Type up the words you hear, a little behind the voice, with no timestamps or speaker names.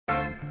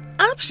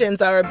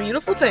Options are a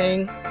beautiful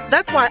thing.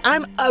 That's why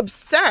I'm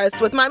obsessed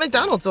with my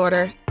McDonald's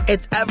order.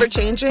 It's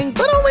ever-changing,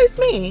 but always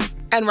me.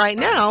 And right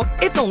now,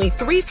 it's only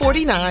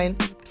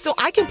 $3.49. So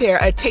I can pair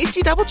a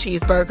tasty double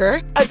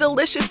cheeseburger, a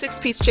delicious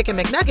 6-piece chicken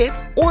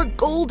McNuggets, or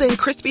golden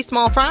crispy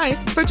small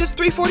fries for just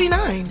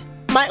 $3.49.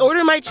 My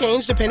order might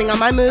change depending on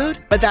my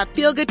mood, but that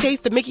feel-good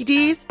taste of Mickey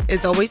D's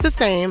is always the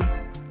same.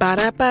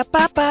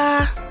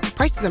 Ba-da-ba-ba-ba.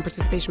 Prices and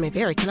participation may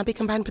vary. Cannot be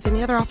combined with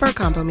any other offer or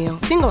combo meal.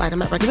 Single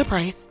item at regular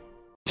price.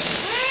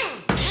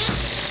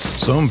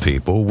 Some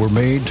people were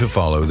made to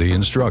follow the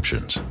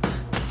instructions.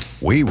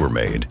 We were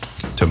made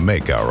to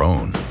make our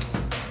own.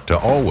 To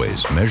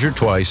always measure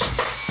twice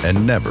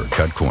and never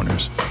cut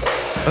corners.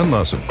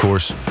 Unless, of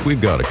course,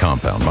 we've got a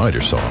compound miter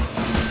saw.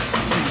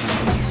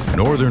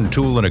 Northern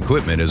Tool and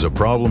Equipment is a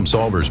problem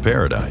solver's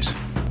paradise.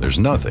 There's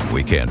nothing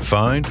we can't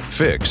find,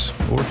 fix,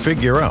 or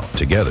figure out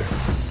together.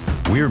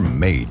 We're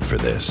made for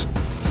this.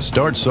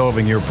 Start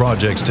solving your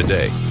projects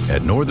today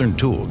at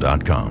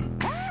northerntool.com.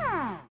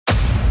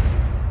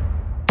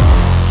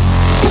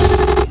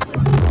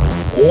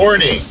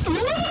 Warning!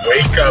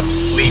 Wake up,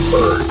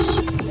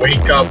 sleepers.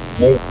 Wake up,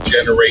 woke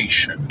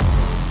generation.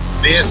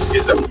 This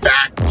is a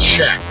fact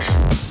check.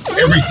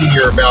 Everything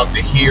you're about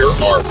to hear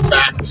are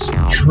facts,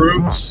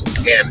 truths,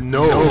 and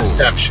no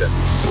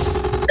deceptions.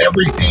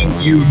 Everything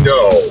you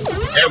know,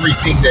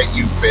 everything that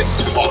you've been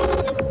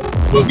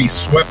taught, will be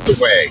swept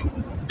away.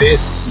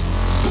 This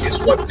is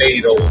what they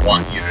don't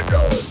want you to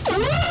know.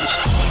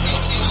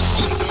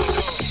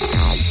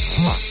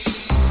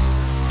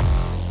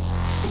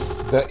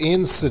 The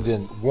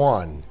incident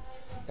one,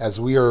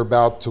 as we are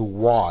about to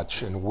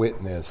watch and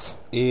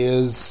witness,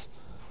 is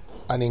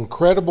an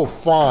incredible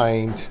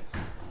find.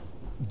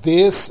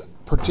 This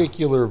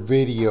particular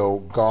video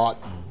got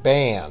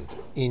banned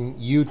in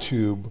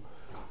YouTube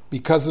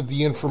because of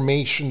the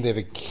information that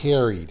it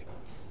carried.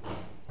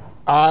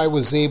 I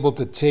was able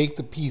to take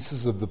the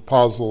pieces of the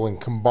puzzle and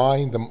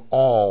combine them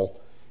all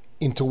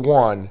into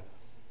one.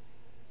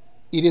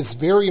 It is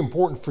very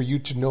important for you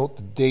to note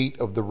the date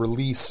of the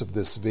release of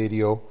this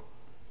video.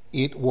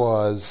 It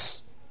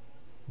was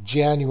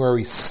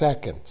January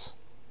 2nd,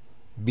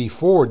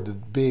 before the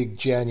big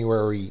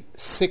January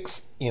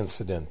 6th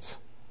incident.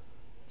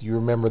 Do you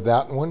remember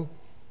that one?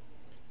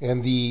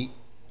 And the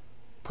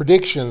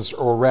predictions,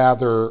 or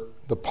rather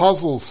the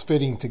puzzles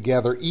fitting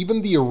together,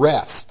 even the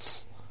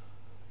arrests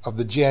of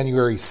the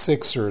January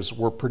 6ers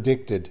were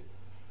predicted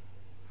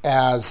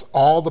as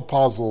all the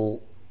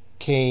puzzle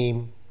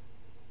came,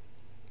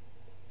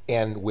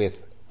 and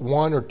with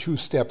one or two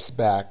steps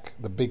back,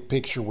 the big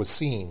picture was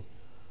seen.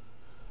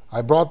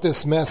 I brought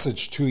this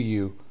message to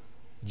you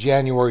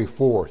January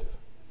 4th,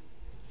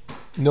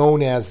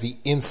 known as the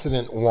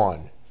Incident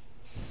 1.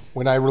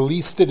 When I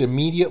released it,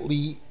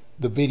 immediately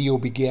the video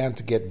began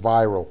to get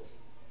viral,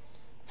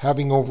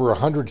 having over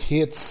 100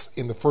 hits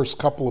in the first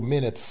couple of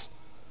minutes,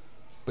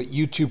 but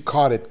YouTube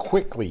caught it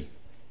quickly,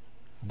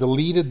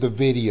 deleted the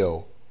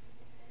video,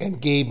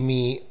 and gave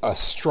me a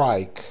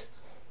strike,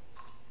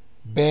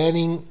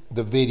 banning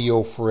the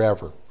video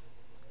forever.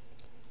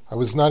 I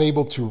was not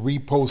able to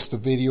repost the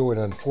video, and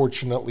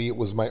unfortunately it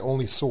was my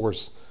only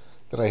source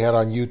that I had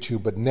on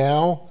YouTube. But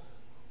now,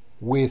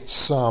 with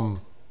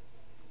some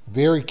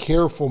very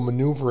careful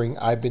maneuvering,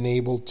 I've been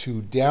able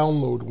to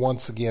download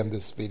once again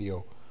this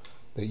video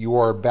that you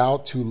are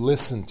about to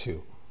listen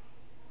to,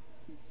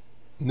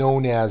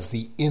 known as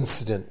the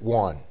Incident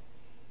 1.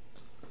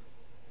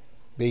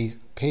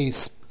 Pay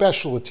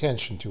special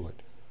attention to it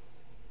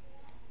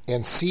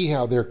and see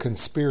how their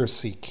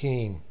conspiracy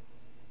came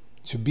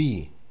to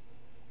be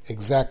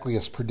exactly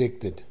as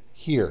predicted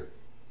here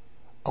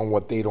on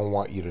What They Don't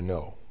Want You to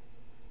Know.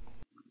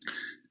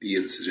 The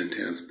incident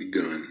has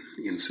begun.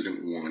 Incident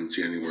 1,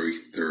 January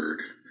 3rd.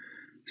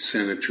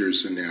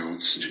 Senators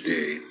announced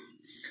today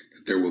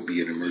that there will be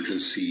an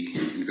emergency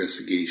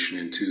investigation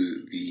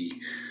into the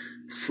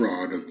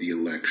fraud of the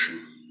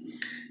election,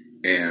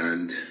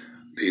 and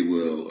they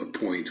will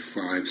appoint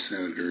 5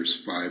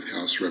 senators, 5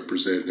 House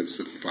representatives,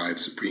 and 5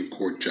 Supreme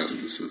Court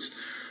justices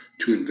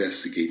to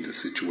investigate the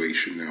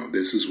situation. Now,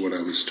 this is what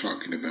I was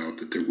talking about,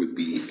 that there would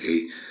be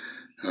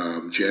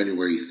a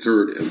January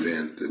 3rd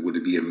event, that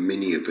would be a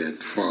mini event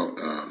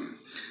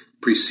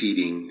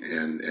preceding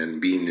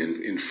and being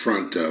in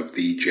front of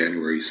the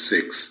January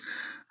 6th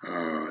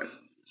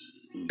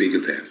big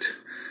event.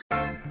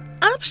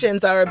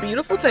 Options are a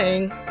beautiful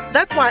thing.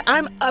 That's why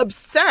I'm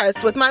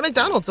obsessed with my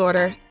McDonald's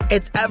order.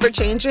 It's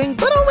ever-changing,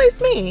 but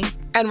always me.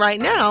 And right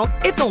now,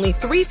 it's only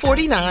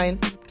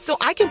 $3.49. So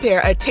I can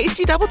pair a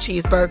tasty double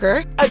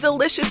cheeseburger, a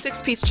delicious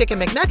 6-piece chicken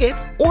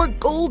McNuggets, or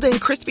golden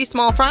crispy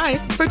small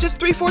fries for just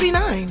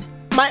 $3.49.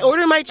 My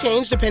order might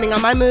change depending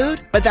on my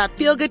mood, but that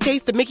feel-good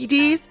taste of Mickey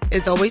D's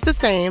is always the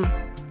same.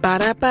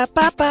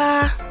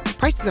 Ba-da-ba-ba-ba.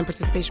 Prices and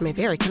participation may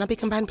vary. Cannot be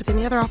combined with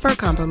any other offer or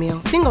combo meal.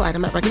 Single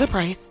item at regular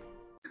price.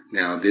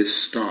 Now, this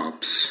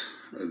stops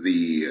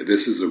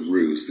this is a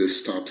ruse.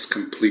 This stops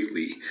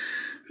completely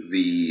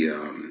the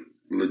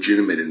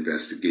legitimate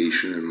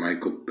investigation, and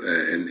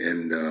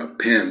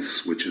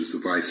Pence, which is the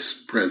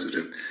vice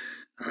president,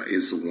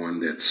 is the one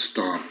that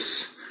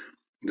stops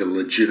the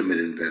legitimate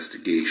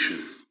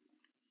investigation,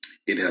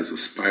 it has a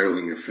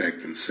spiraling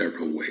effect in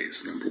several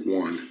ways. Number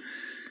one,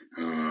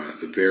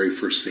 the very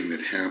first thing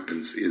that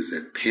happens is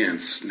that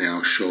Pence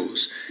now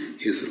shows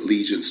his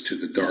allegiance to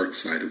the dark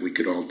side, and we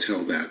could all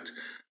tell that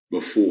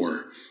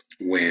before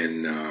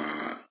when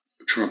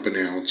Trump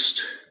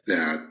announced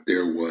that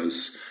there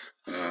was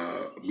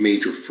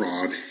major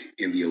fraud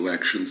in the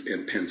elections,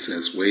 and Pence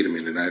says, "Wait a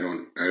minute,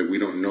 we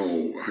don't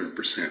know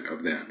 100%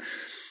 of that."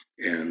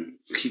 And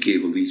he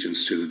gave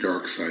allegiance to the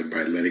dark side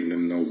by letting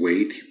them know,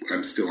 "Wait,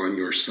 I'm still on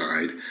your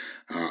side.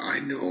 I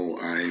know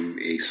I'm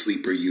a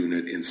sleeper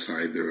unit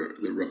inside the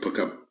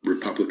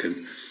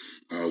Republican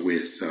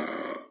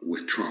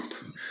with Trump."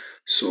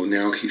 So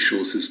now he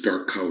shows his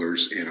dark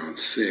colors, and on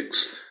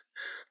 6th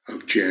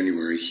of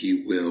January, he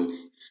will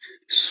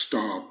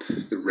stop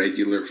the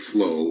regular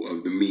flow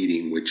of the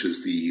meeting, which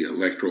is the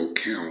electoral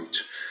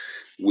count,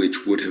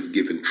 which would have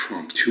given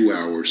Trump 2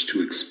 hours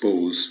to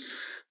expose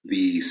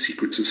the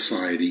secret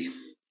society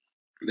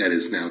that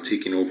is now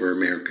taking over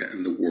America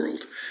and the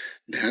world.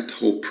 That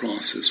whole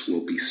process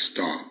will be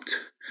stopped,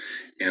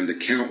 and the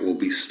count will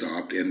be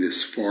stopped, and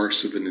this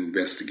farce of an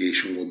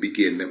investigation will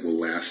begin that will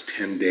last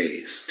 10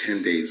 days.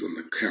 10 days on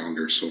the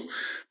calendar, so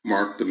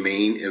mark the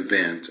main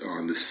event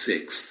on the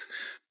 6th,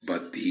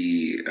 but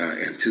the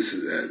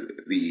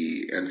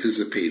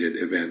anticipated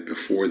event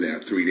before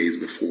that, 3 days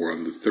before,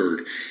 on the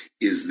 3rd,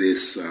 is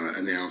this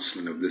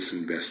announcement of this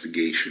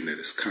investigation that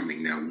is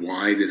coming. Now,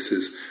 why this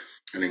is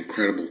an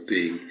incredible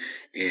thing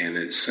and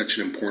it's such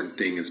an important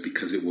thing is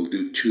because it will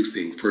do two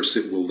things. First,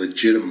 it will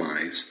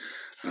legitimize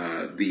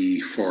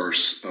the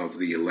farce of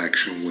the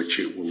election, which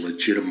it will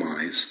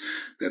legitimize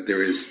that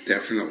there is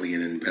definitely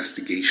an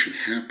investigation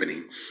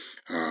happening.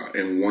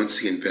 And once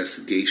the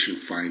investigation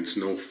finds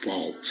no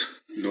fault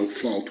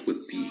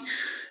with the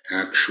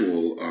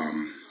actual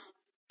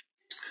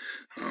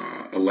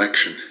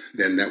election,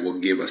 then that will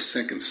give a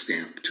second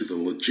stamp to the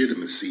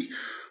legitimacy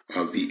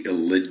of the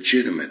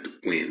illegitimate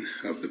win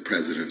of the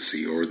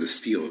presidency or the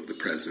steal of the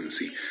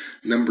presidency.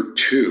 Number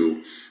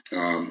two,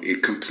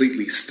 it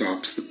completely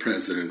stops the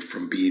president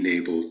from being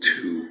able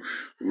to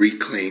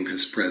reclaim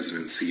his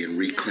presidency and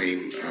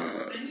reclaim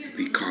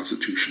the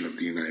Constitution of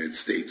the United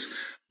States.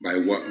 By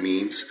what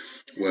means?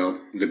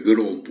 Well, the good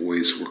old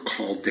boys were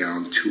called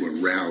down to a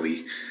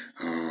rally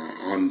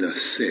on the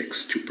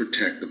 6th to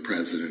protect the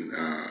president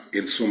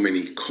in so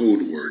many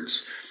code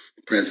words.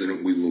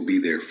 President, we will be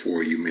there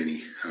for you,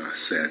 many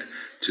said,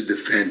 to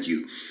defend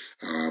you.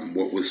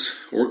 What was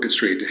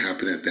orchestrated to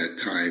happen at that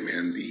time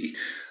and the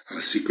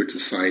secret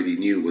society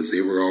knew was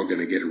they were all going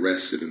to get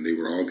arrested and they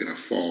were all going to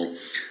fall.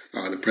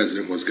 The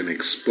president was going to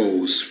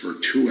expose for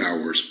 2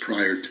 hours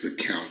prior to the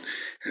count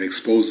and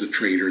expose the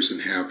traitors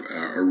and have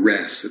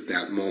arrests at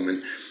that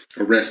moment,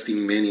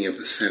 arresting many of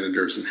the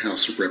senators and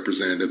House of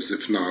Representatives,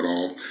 if not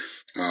all,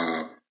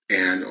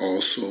 and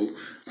also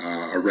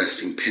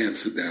arresting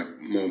Pence at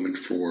that moment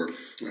for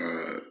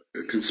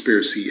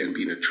conspiracy and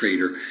being a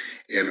traitor,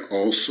 and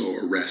also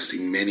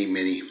arresting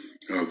many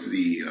of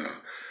the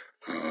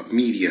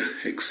media,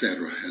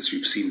 etc. As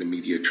you've seen the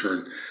media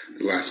turn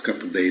the last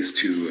couple of days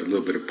to a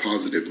little bit of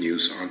positive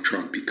news on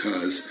Trump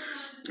because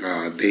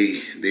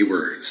they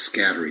were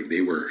scattering.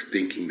 They were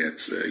thinking that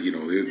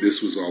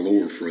this was all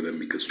over for them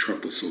because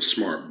Trump was so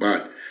smart.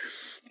 But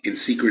in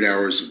secret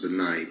hours of the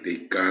night, they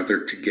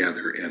gathered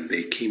together and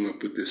they came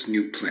up with this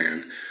new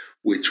plan,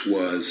 which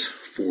was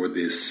for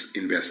this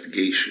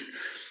investigation.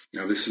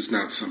 Now, this is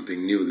not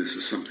something new. This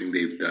is something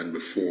they've done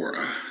before.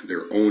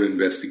 Their own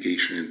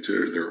investigation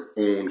into their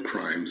own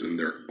crimes and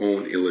their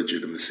own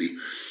illegitimacy.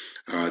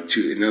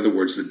 In other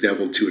words, the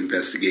devil to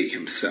investigate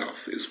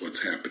himself is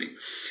what's happening.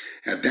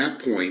 At that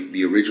point,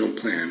 the original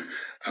plan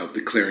of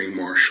declaring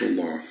martial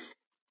law,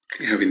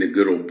 having the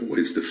good old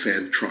boys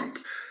defend Trump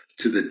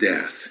to the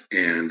death,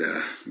 and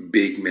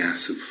big,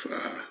 massive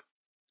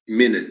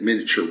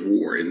miniature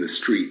war in the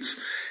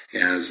streets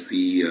as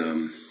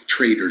the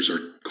traitors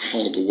are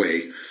hauled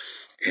away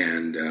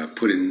and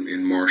put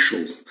in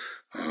martial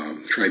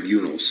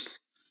tribunals.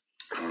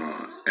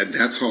 And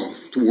that's all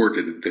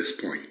thwarted at this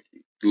point.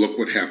 Look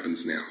what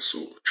happens now.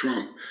 So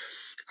Trump,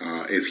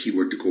 if he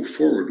were to go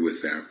forward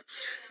with that,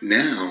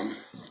 now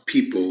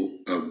people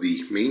of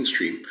the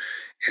mainstream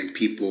and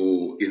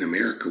people in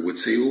America would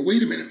say, well,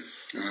 wait a minute.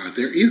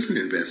 There is an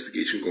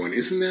investigation going.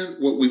 Isn't that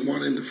what we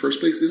wanted in the first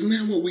place? Isn't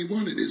that what we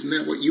wanted? Isn't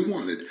that what you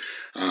wanted?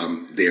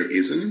 There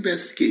is an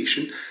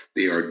investigation.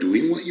 They are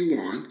doing what you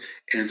want.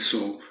 And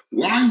so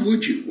why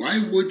would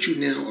you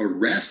now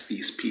arrest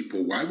these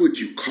people? Why would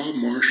you call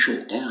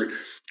martial art?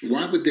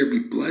 Why would there be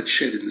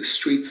bloodshed in the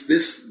streets?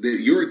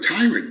 You're a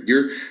tyrant.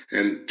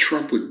 And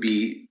Trump would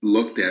be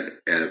looked at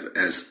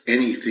as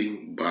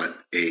anything but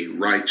a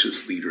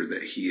righteous leader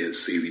that he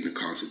is saving the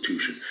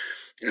Constitution.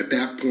 At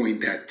that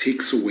point, that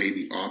takes away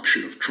the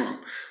option of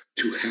Trump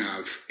to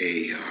have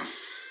a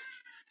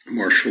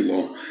martial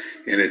law,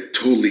 and it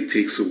totally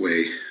takes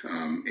away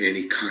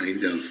any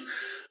kind of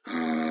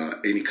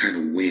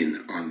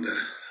win on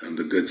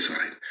the good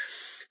side.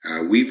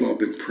 We've all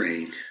been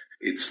praying.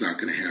 It's not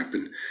going to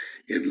happen.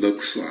 it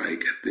looks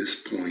like at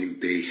this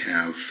point they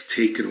have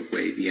taken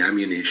away the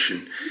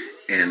ammunition,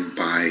 and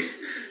by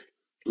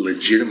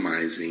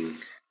legitimizing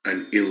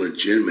an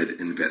illegitimate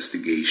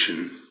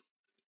investigation,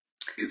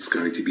 it's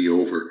going to be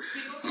over.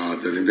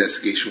 The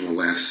investigation will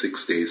last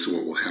 6 days, so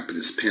what will happen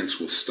is Pence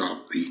will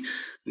stop the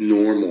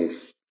normal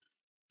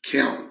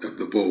count of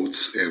the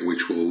votes, and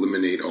which will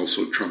eliminate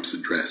also Trump's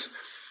address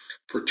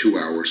for 2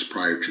 hours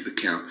prior to the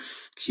count.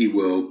 He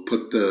will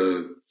put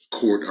the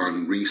court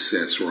on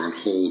recess, or on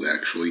hold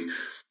actually,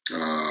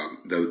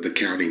 the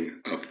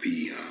counting of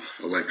the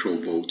electoral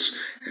votes,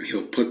 and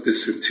he'll put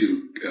this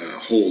into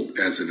hold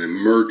as an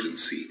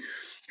emergency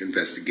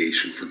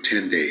investigation for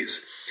 10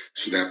 days.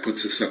 So that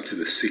puts us up to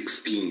the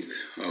 16th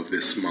of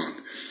this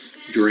month.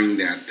 During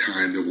that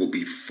time, there will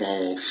be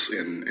false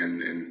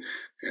and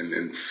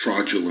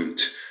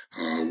fraudulent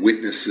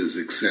witnesses,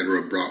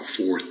 etc., brought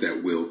forth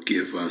that will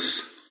give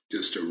us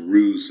just a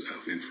ruse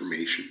of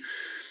information.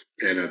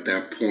 And at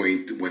that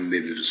point, when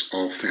it is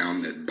all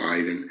found that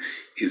Biden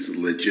is the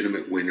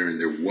legitimate winner and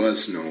there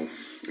was no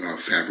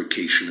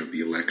fabrication of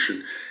the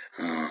election,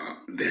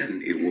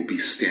 then it will be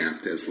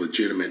stamped as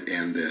legitimate,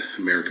 and the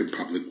American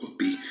public will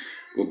be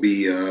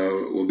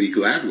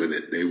glad with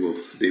it. They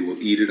will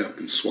eat it up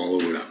and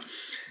swallow it up.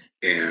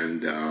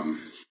 And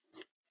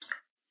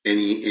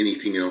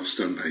anything else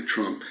done by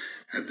Trump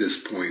at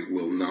this point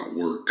will not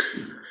work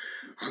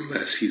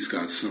unless he's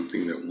got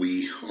something that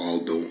we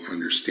all don't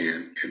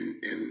understand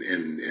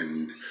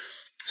and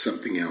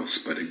something else.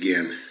 But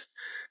again,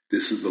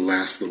 this is the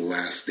last of the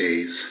last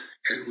days,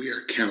 and we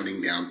are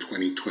counting down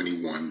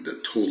 2021,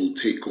 the total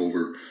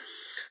takeover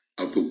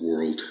of the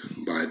world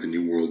by the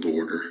New World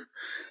Order.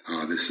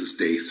 This is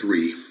day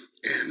 3,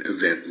 and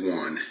event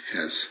 1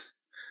 has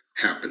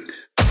happened.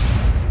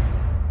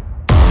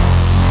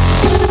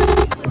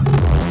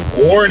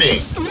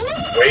 Warning!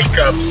 Wake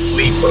up,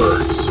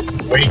 sleepers.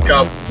 Wake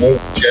up,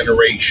 woke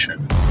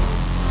generation.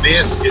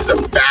 This is a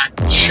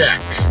fact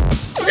check.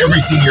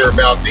 Everything you're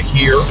about to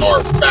hear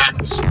are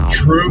facts,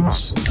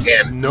 truths,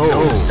 and no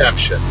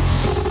deceptions.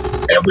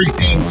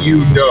 Everything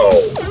you know,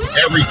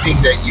 everything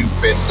that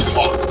you've been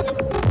taught,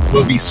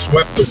 will be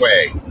swept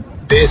away.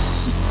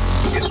 This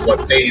is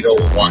what they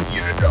don't want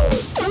you to know.